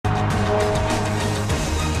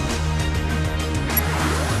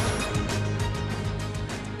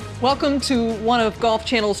Welcome to one of Golf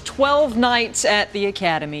Channel's 12 nights at the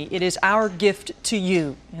Academy. It is our gift to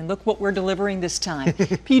you. And look what we're delivering this time.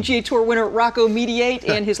 PGA Tour winner Rocco Mediate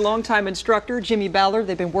and his longtime instructor, Jimmy Ballard,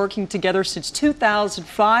 they've been working together since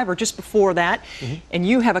 2005 or just before that. And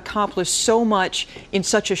you have accomplished so much in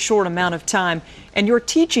such a short amount of time. And your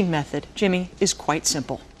teaching method, Jimmy, is quite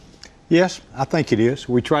simple. Yes, I think it is.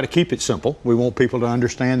 We try to keep it simple. We want people to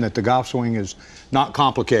understand that the golf swing is not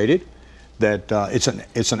complicated, that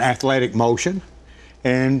it's an athletic motion,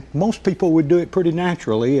 and most people would do it pretty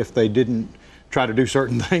naturally if they didn't try to do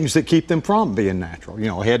certain things that keep them from being natural. You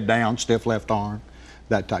know, head down, stiff left arm,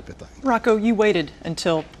 that type of thing. Rocco, you waited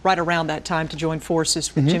until right around that time to join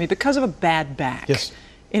forces with Jimmy because of a bad back. Yes.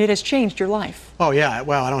 And it has changed your life. Oh, yeah.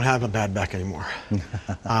 Well, I don't have a bad back anymore. You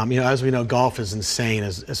know, as we know, golf is insane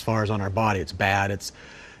as far as on our body. It's bad.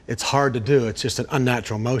 It's hard to do. It's just an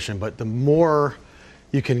unnatural motion. But the more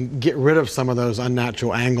you can get rid of some of those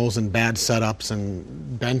unnatural angles and bad setups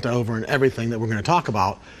and bent over and everything that we're going to talk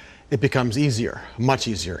about, it becomes easier, much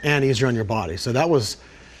easier, and easier on your body. So that's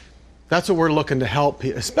what we're looking to help,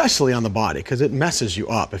 especially on the body, because it messes you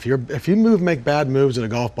up. If you make bad moves at a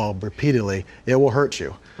golf ball repeatedly, it will hurt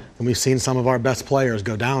you. And we've seen some of our best players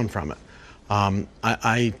go down from it.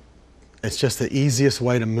 It's just the easiest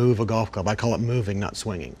way to move a golf club. I call it moving, not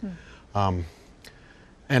swinging.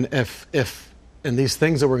 And these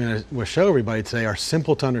things that we'll show everybody today are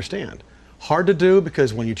simple to understand. Hard to do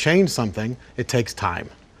because when you change something, it takes time.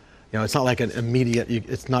 You know, it's not like an immediate,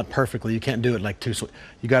 it's not perfectly, you can't do it like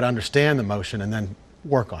you got to understand the motion and then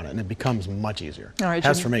work on it, and it becomes much easier. All right,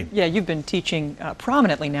 as Jim, for me. Yeah, you've been teaching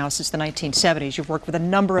prominently now since the 1970s. You've worked with a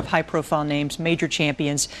number of high-profile names, major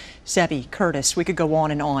champions, Seve, Curtis. We could go on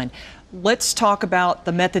and on. Let's talk about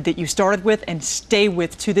the method that you started with and stay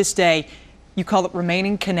with to this day. You call it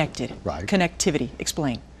remaining connected. Right. Connectivity.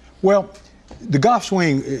 Explain. Well, the golf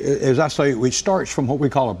swing, as I say, it starts from what we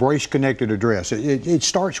call a brace-connected address. It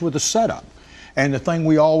starts with a setup. And the thing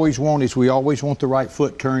we always want is we always want the right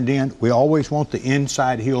foot turned in. We always want the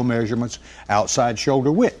inside heel measurements, outside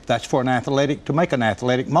shoulder width. That's for to make an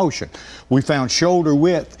athletic motion. We found shoulder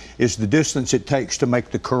width is the distance it takes to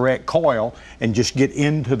make the correct coil and just get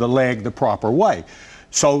into the leg the proper way.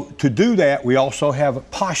 So to do that, we also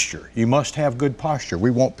have posture. You must have good posture.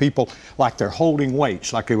 We want people like they're holding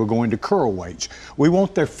weights, like they were going to curl weights. We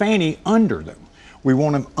want their fanny under them. We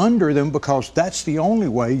want them under them because that's the only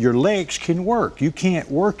way your legs can work. You can't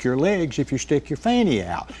work your legs if you stick your fanny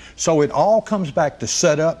out. So it all comes back to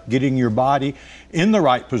setup, getting your body in the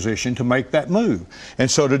right position to make that move.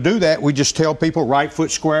 And so to do that, we just tell people right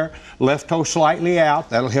foot square, left toe slightly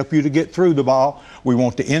out. That'll help you to get through the ball. We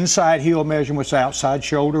want the inside heel measurements, outside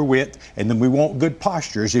shoulder width, and then we want good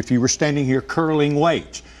postures. If you were standing here curling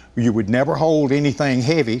weights, you would never hold anything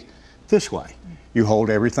heavy this way. You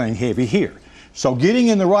hold everything heavy here. So getting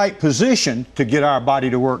in the right position to get our body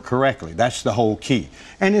to work correctly, that's the whole key.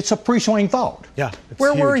 And it's a pre-swing thought. Yeah.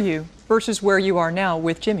 Where were you versus where you are now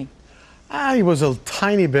with Jimmy? I was a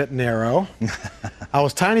tiny bit narrow. I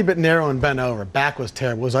was tiny bit narrow and bent over. Back was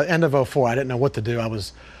terrible. It was the end of '04. I didn't know what to do. I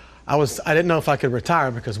didn't know if I could retire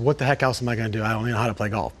because what the heck else am I going to do? I don't even know how to play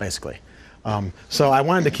golf, basically. So I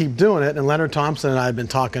wanted to keep doing it, and Leonard Thompson and I had been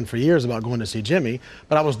talking for years about going to see Jimmy,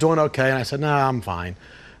 but I was doing okay, and I said, no, I'm fine.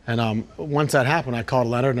 And once that happened, I called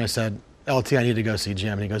Leonard and I said, LT, I need to go see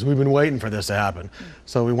Jim. And he goes, we've been waiting for this to happen.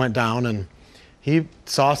 So we went down, and he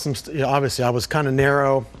saw some, obviously I was kind of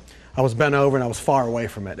narrow, I was bent over, and I was far away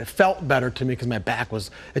from it. It felt better to me because my back was,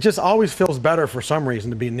 it just always feels better for some reason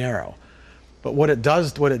to be narrow. But what it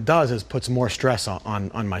does is puts more stress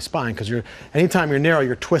on my spine, because anytime you're narrow,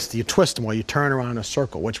 you're twisty. You twist more, you turn around in a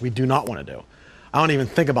circle, which we do not want to do. I don't even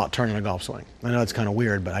think about turning a golf swing. I know it's kind of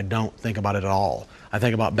weird, but I don't think about it at all. I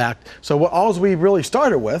think about back. So all we really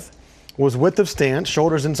started with was width of stance,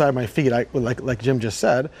 shoulders inside my feet, like Jim just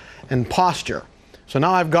said, and posture. So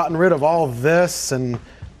now I've gotten rid of all of this and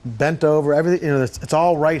bent over, everything. You know, it's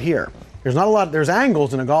all right here. There's not a lot. There's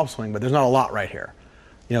angles in a golf swing, but there's not a lot right here.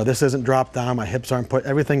 You know, this isn't dropped down. My hips aren't put.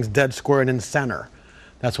 Everything's dead square and in center.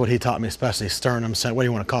 That's what he taught me, especially sternum, center, what do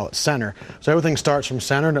you want to call it, center. So everything starts from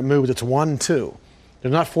center and it moves. It's 1, 2.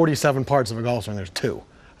 There's not 47 parts of a golf swing. There's 2.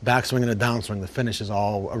 A backswing and a downswing. The finish is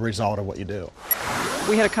all a result of what you do.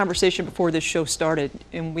 We had a conversation before this show started,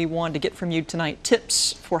 and we wanted to get from you tonight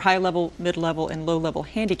tips for high-level, mid-level, and low-level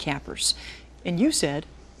handicappers. And you said,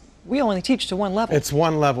 we only teach to one level. It's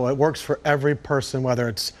one level. It works for every person, whether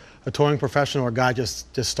it's a touring professional or a guy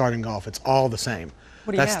just starting golf. It's all the same.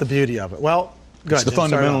 What do you That's have? the beauty of it. Well, it's the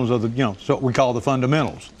fundamentals of the, you know, so we call the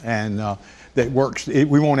fundamentals. And that works.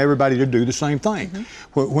 We want everybody to do the same thing.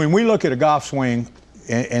 When we look at a golf swing,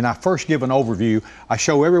 and I first give an overview, I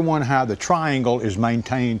show everyone how the triangle is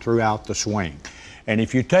maintained throughout the swing. And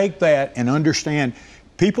if you take that and understand,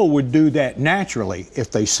 people would do that naturally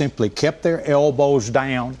if they simply kept their elbows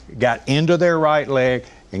down, got into their right leg,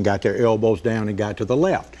 and got their elbows down and got to the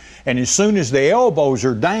left. And as soon as the elbows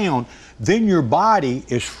are down, then your body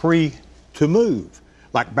is free to move,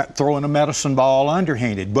 like throwing a medicine ball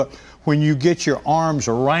underhanded. But when you get your arms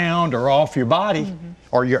around or off your body,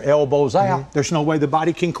 or your elbows out, there's no way the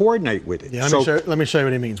body can coordinate with it. Yeah, let me show you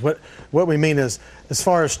what he means. What we mean is, as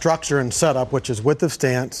far as structure and setup, which is width of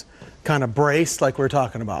stance, kind of braced like we were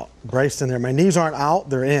talking about. Braced in there. My knees aren't out,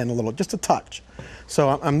 they're in a little, just a touch.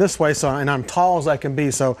 So I'm this way, and I'm tall as I can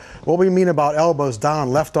be. So what we mean about elbows down,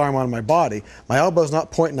 left arm on my body, my elbow's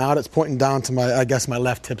not pointing out, it's pointing down to my, I guess, my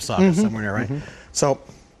left hip socket somewhere there, right? So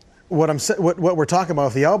what we're talking about,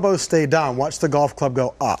 if the elbows stay down, watch the golf club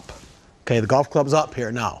go up. Okay, the golf club's up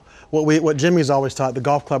here now. What Jimmy's always taught, the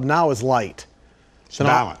golf club now is light. So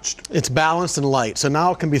balanced. It's balanced and light. So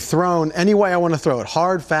now it can be thrown any way I want to throw it.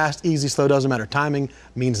 Hard, fast, easy, slow, doesn't matter. Timing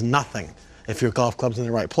means nothing if your golf club's in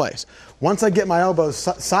the right place. Once I get my elbows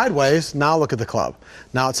sideways, now look at the club.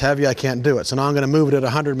 Now it's heavy, I can't do it. So now I'm going to move it at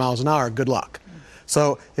 100 miles an hour, good luck.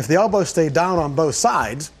 So if the elbows stay down on both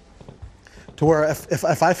sides, to where if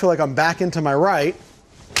I feel like I'm back into my right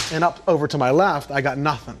and up over to my left, I got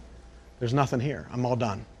nothing. There's nothing here. I'm all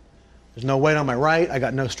done. There's no weight on my right. I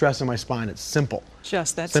got no stress in my spine. It's simple.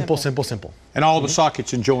 Just that simple. Simple, simple. And all the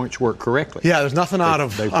sockets and joints work correctly. Yeah, there's nothing out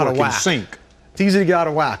of whack. Sync. It's easy to get out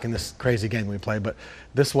of whack in this crazy game we play, but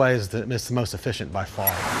this way is it's the most efficient by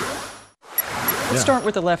far. Let's start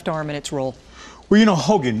with the left arm and its role. Well, you know,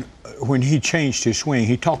 Hogan, when he changed his swing,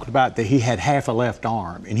 he talked about that he had half a left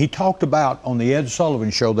arm. And he talked about on the Ed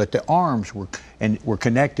Sullivan Show that the arms were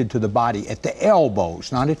connected to the body at the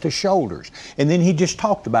elbows, not at the shoulders. And then he just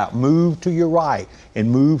talked about move to your right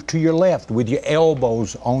and move to your left with your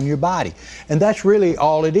elbows on your body. And that's really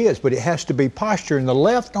all it is, but it has to be posture. And the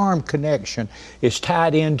left arm connection is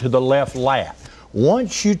tied into the left lat.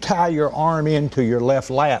 Once you tie your arm into your left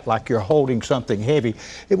lat like you're holding something heavy,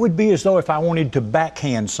 it would be as though if I wanted to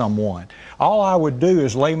backhand someone. All I would do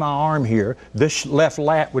is lay my arm here, this left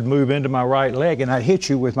lat would move into my right leg, and I'd hit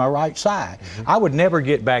you with my right side. I would never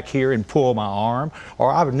get back here and pull my arm,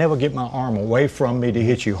 or I would never get my arm away from me to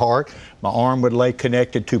hit you hard. My arm would lay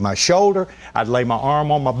connected to my shoulder, I'd lay my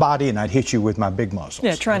arm on my body, and I'd hit you with my big muscles.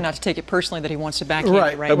 Yeah, try not to take it personally that he wants to backhand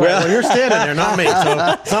right. you right. Well, you're standing there, not me,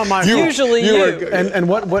 so it's not my fault. Usually you. And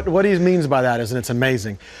what he means by that is, and it's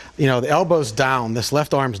amazing, you know, the elbow's down, this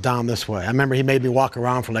left arm's down this way. I remember he made me walk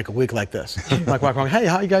around for like a week like this. Like walk around, hey,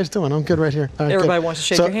 how you guys doing? I'm good right here. Everybody wants to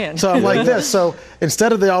shake your hand. So I'm like this. So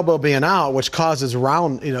instead of the elbow being out, which causes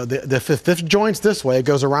round, you know, if this joint's this way, it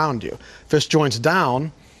goes around you. If this joint's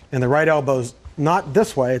down and the right elbow's not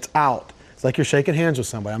this way, it's out. It's like you're shaking hands with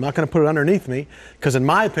somebody. I'm not going to put it underneath me because, in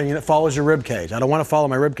my opinion, it follows your rib cage. I don't want to follow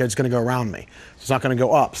my rib cage. It's going to go around me. It's not going to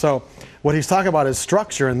go up. So what he's talking about is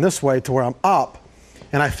structure in this way to where I'm up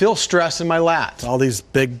and I feel stress in my lats. All these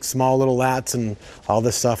big, small little lats and all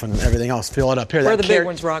this stuff and everything else. Feel it up here. Where are the big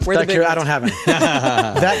ones, Rock? Where are the big ones? I don't have any.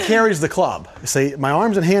 That carries the club. See, my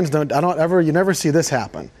arms and hands you never see this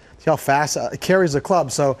happen. See how fast it carries the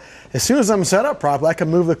club. So as soon as I'm set up properly, I can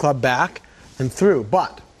move the club back and through.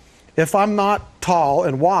 But if I'm not tall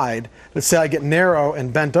and wide, let's say I get narrow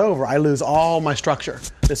and bent over, I lose all my structure.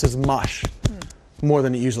 This is mush, more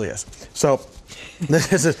than it usually is. So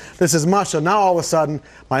this is mush. So now all of a sudden,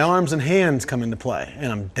 my arms and hands come into play,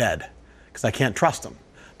 and I'm dead because I can't trust them.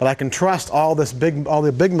 But I can trust all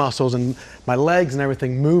the big muscles and my legs and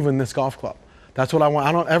everything moving this golf club. That's what I want.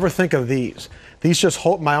 I don't ever think of these. These just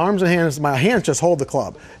hold my arms and hands. My hands just hold the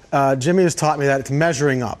club. Jimmy has taught me that it's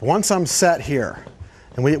measuring up. Once I'm set here,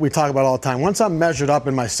 and we talk about it all the time, once I'm measured up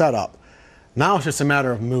in my setup, now it's just a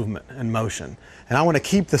matter of movement and motion. And I want to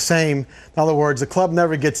keep the same. In other words, the club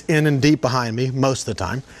never gets in and deep behind me most of the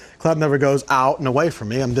time. The club never goes out and away from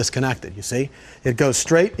me. I'm disconnected, you see. It goes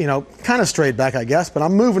straight, you know, kind of straight back, I guess, but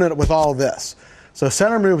I'm moving it with all this. So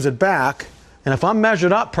center moves it back, and if I'm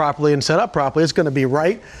measured up properly and set up properly, it's going to be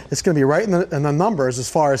right. It's going to be right in the numbers as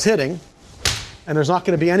far as hitting, and there's not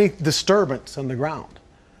going to be any disturbance on the ground.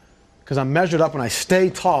 Because I'm measured up and I stay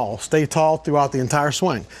tall throughout the entire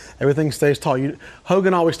swing. Everything stays tall.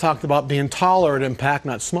 Hogan always talked about being taller at impact,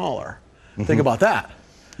 not smaller. Think about that.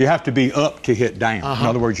 You have to be up to hit down. In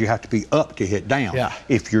other words, you have to be up to hit down. Yeah.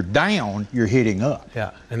 If you're down, you're hitting up.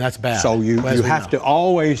 Yeah, and that's bad. So you have to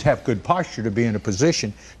always have good posture to be in a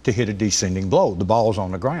position to hit a descending blow. The ball's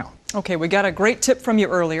on the ground. Okay, we got a great tip from you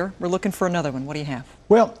earlier. We're looking for another one. What do you have?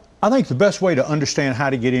 Well, I think the best way to understand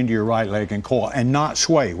how to get into your right leg and coil and not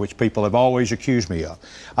sway, which people have always accused me of,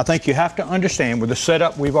 I think you have to understand with the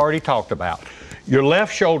setup we've already talked about, your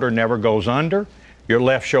left shoulder never goes under, your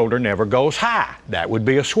left shoulder never goes high. That would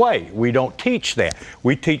be a sway. We don't teach that.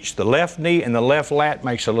 We teach the left knee and the left lat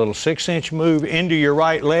makes a little 6-inch move into your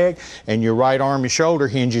right leg, and your right arm and shoulder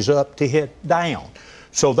hinges up to hit down.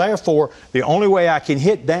 So therefore, the only way I can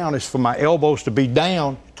hit down is for my elbows to be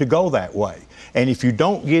down to go that way. And if you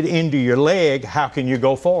don't get into your leg, how can you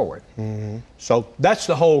go forward? So that's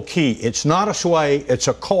the whole key. It's not a sway, it's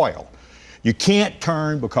a coil. You can't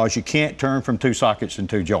turn because you can't turn from 2 sockets and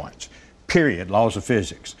 2 joints. Period. Laws of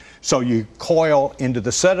physics. So you coil into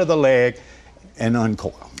the set of the leg and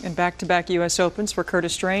uncoil. And back-to-back U.S. Opens for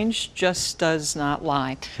Curtis Strange just does not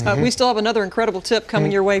lie. We still have another incredible tip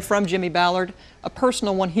coming your way from Jimmy Ballard, a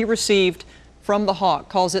personal one he received from the Hawk.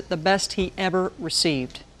 Calls it the best he ever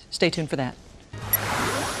received. Stay tuned for that.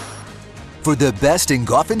 For the best in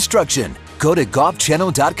golf instruction, go to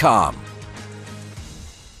golfchannel.com.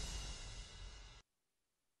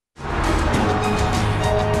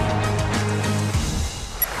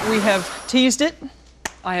 We have teased it.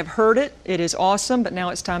 I have heard it. It is awesome, but now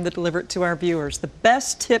it's time to deliver it to our viewers. The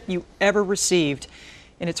best tip you ever received.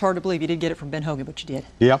 And it's hard to believe you did get it from Ben Hogan, but you did.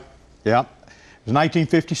 Yep. It was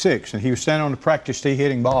 1956, and he was standing on the practice tee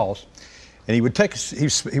hitting balls. And he would take,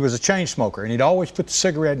 he was a chain smoker, and he'd always put the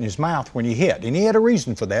cigarette in his mouth when he hit. And he had a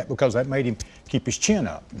reason for that, because that made him keep his chin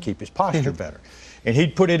up and keep his posture better. And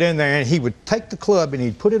he'd put it in there, and he would take the club and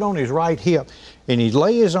he'd put it on his right hip, and he'd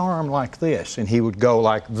lay his arm like this, and he would go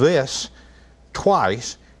like this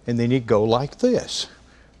twice, and then he'd go like this.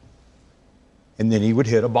 And then he would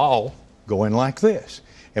hit a ball going like this.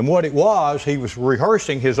 And what it was, he was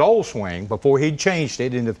rehearsing his old swing before he'd changed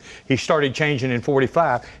it. And if he started changing in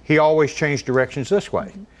 45, he always changed directions this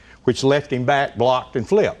way, which left him back, blocked, and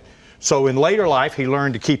flipped. So in later life, he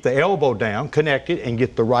learned to keep the elbow down, connect it, and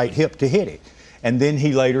get the right hip to hit it. And then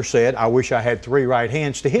he later said, I wish I had 3 right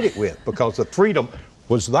hands to hit it with, because the freedom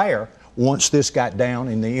was there once this got down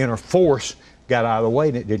and the inner force got out of the way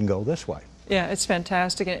and it didn't go this way. Yeah, it's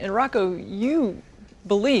fantastic. And Rocco, you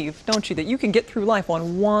believe, don't you, that you can get through life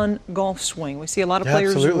on one golf swing? We see a lot of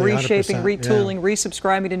players reshaping, retooling,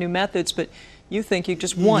 resubscribing to new methods, but you think you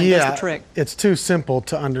just one does the trick. It's too simple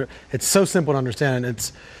to it's so simple to understand,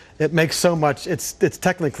 and it makes so much, it's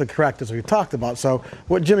technically correct, as we've talked about. So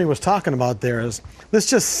what Jimmy was talking about there is, let's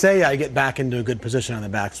just say I get back into a good position on the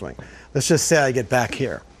backswing. Let's just say I get back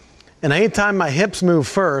here. And anytime my hips move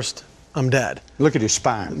first, I'm dead. Look at his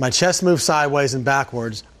spine. My chest moves sideways and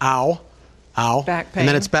backwards. Ow. Ow. Back pain. And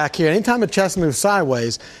then it's back here. Anytime the chest moves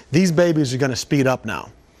sideways, these babies are going to speed up now.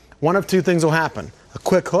 One of 2 things will happen. A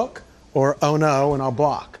quick hook, or oh no, and I'll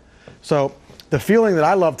block. So the feeling that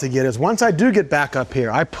I love to get is, once I do get back up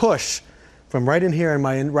here, I push from right in here in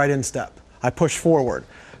my right instep. I push forward.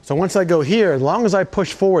 So once I go here, as long as I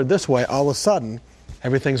push forward this way, all of a sudden,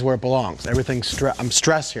 everything's where it belongs. I'm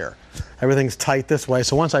stressed here. Everything's tight this way.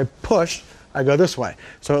 So once I push, I go this way.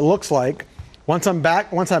 So it looks like once I'm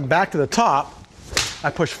back to the top,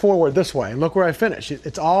 I push forward this way. And look where I finish.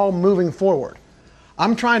 It's all moving forward.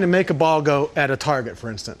 I'm trying to make a ball go at a target, for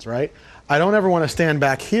instance, right? I don't ever want to stand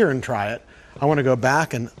back here and try it. I want to go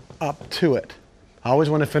back and up to it. I always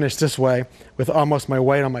want to finish this way with almost my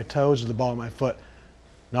weight on my toes or the ball on my foot,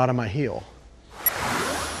 not on my heel.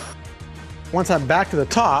 Once I'm back to the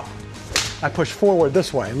top, I push forward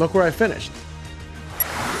this way. And look where I finished.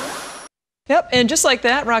 Yep, and just like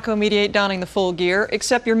that, Rocco Mediate donning the full gear,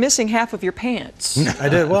 except you're missing half of your pants. I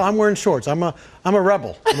did. Well, I'm wearing shorts. I'm a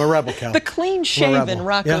rebel. I'm a rebel, Cal. The clean-shaven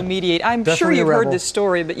Rocco Mediate. I'm Definitely sure you've a heard rebel. this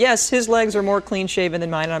story, but yes, his legs are more clean-shaven than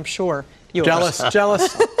mine, and I'm sure yours.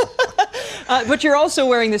 Jealous. But you're also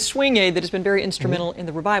wearing this swing aid that has been very instrumental in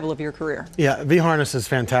the revival of your career. Yeah, V-harness is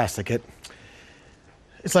fantastic.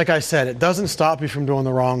 It's like I said, it doesn't stop you from doing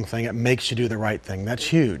the wrong thing. It makes you do the right thing. That's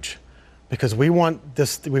huge, because we want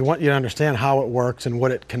you to understand how it works and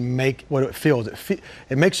what it can make, what it feels.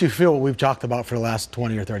 It makes you feel what we've talked about for the last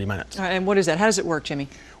 20 or 30 minutes. All right, and what is that? How does it work, Jimmy?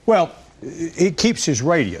 Well, it keeps his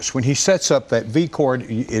radius. When he sets up that V chord,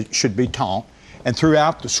 it should be taut. And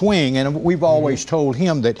throughout the swing, and we've always told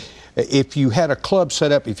him that if you had a club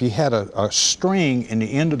set up, if you had a string in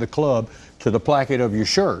the end of the club to the placket of your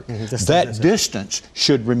shirt, that distance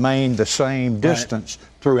should remain the same distance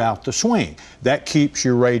throughout the swing. That keeps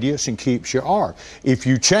your radius and keeps your arc. If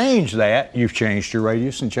you change that, you've changed your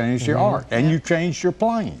radius and changed your arc, and you've changed your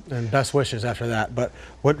plane. And best wishes after that. But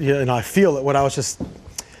I feel that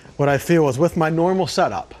what I feel is with my normal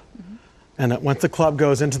setup, and that once the club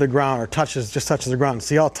goes into the ground or just touches the ground,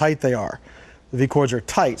 see how tight they are. The V chords are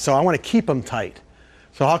tight, so I want to keep them tight.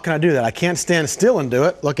 So how can I do that? I can't stand still and do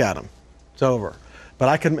it. Look at them. It's over. But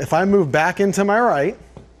I can, if I move back into my right,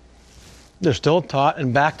 they're still taut,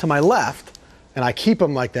 and back to my left, and I keep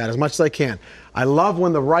them like that as much as I can. I love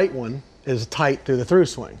when the right one is tight through the through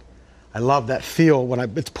swing. I love that feel when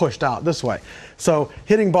it's pushed out this way. So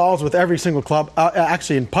hitting balls with every single club,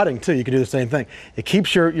 actually in putting too, you can do the same thing. It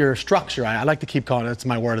keeps your structure. I like to keep calling it, it's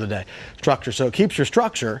my word of the day, structure. So it keeps your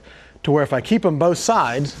structure to where if I keep them both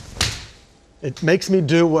sides, it makes me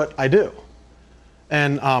do what I do.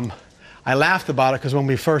 And I laughed about it because when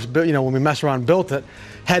we first built, when we messed around and built it,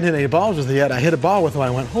 hadn't hit any balls with it yet. I hit a ball with it and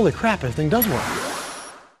I went, holy crap, this thing does work.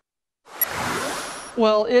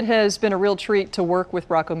 Well, it has been a real treat to work with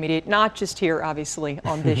Rocco Mediate, not just here, obviously,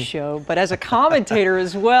 on this show, but as a commentator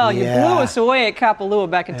as well. You blew us away at Kapalua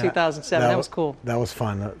back in 2007. That was cool. That was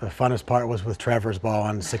fun. The funnest part was with Trevor's ball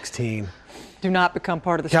on 16. Do not become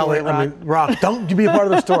part of the Kelly, story, Rock. I mean, Rock, don't you be a part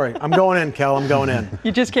of the story. I'm going in, Kel. I'm going in.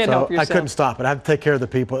 You just can't help yourself. I couldn't stop it. I have to take care of the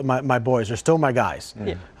people, my boys. They're still my guys.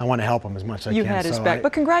 Yeah. I want to help them as much as I can. You had his back.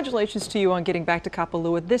 But congratulations to you on getting back to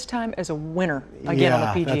Kapalua, this time as a winner again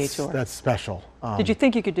on the PGA Tour. That's special. Did you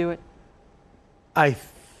think you could do it?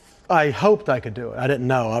 I hoped I could do it. I didn't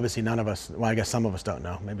know. Obviously, none of us, well, I guess some of us don't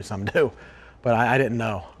know. Maybe some do. But I didn't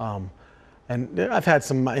know. And I've had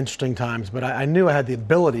some interesting times, but I knew I had the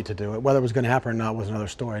ability to do it. Whether it was going to happen or not was another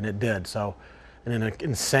story, and it did. So, in an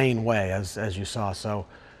insane way, as you saw. So,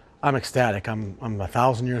 I'm ecstatic. I'm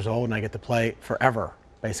 1,000 years old, and I get to play forever,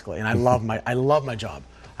 basically. And I love my job.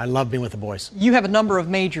 I love being with the boys. You have a number of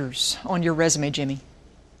majors on your resume, Jimmy.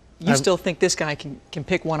 You still think this guy can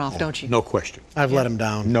pick one off, don't you? No question. I've let him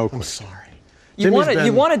down. No question. I'm sorry. You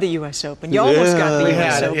wanted the U.S. Open. You almost got the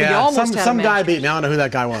U.S. Open. You almost had some guy beat me. I don't know who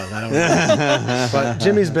that guy was. I don't know. But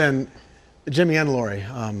Jimmy and Lori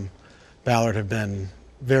Ballard have been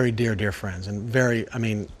very dear friends, and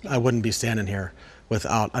I wouldn't be standing here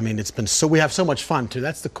without. It's been we have so much fun too.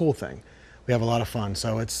 That's the cool thing. We have a lot of fun,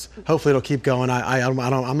 so hopefully it'll keep going.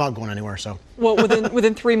 I'm not going anywhere. So. Well,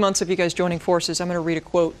 within 3 months of you guys joining forces, I'm going to read a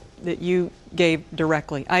quote that you gave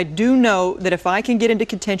directly. I do know that if I can get into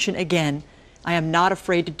contention again, I am not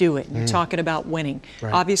afraid to do it. You're talking about winning.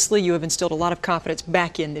 Right. Obviously, you have instilled a lot of confidence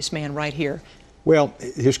back in this man right here. Well,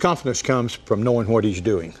 his confidence comes from knowing what he's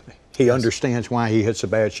doing. He understands why he hits a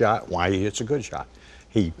bad shot, why he hits a good shot.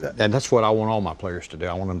 And that's what I want all my players to do.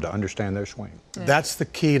 I want them to understand their swing. Yeah. That's the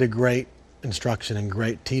key to great instruction and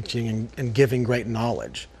great teaching and giving great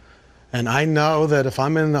knowledge. And I know that if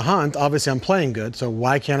I'm in the hunt, obviously I'm playing good, so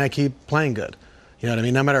why can't I keep playing good? You know what I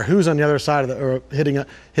mean? No matter who's on the other side of or hitting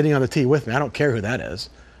on the tee with me, I don't care who that is.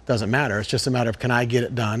 Doesn't matter. It's just a matter of can I get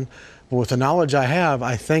it done. But with the knowledge I have,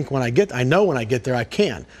 I think I know when I get there I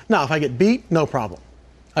can. Now, if I get beat, no problem.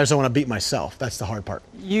 I just don't want to beat myself. That's the hard part.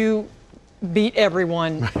 You beat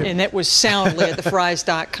everyone, and it was soundly at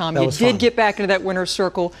thefries.com. You did fun. Get back into that winner's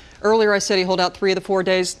circle. Earlier I said he held out 3 of the 4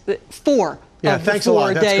 days. 4 of the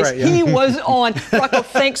 4 days. Great, yeah. He was on. Rocco,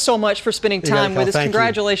 thanks so much for spending time with us. Thank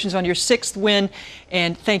Congratulations on your 6th win,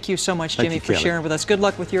 and thank you so much, Jimmy, for sharing with us. Good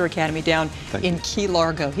luck with your academy down in Key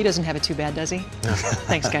Largo. He doesn't have it too bad, does he? No.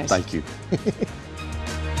 Thanks, guys. Thank you.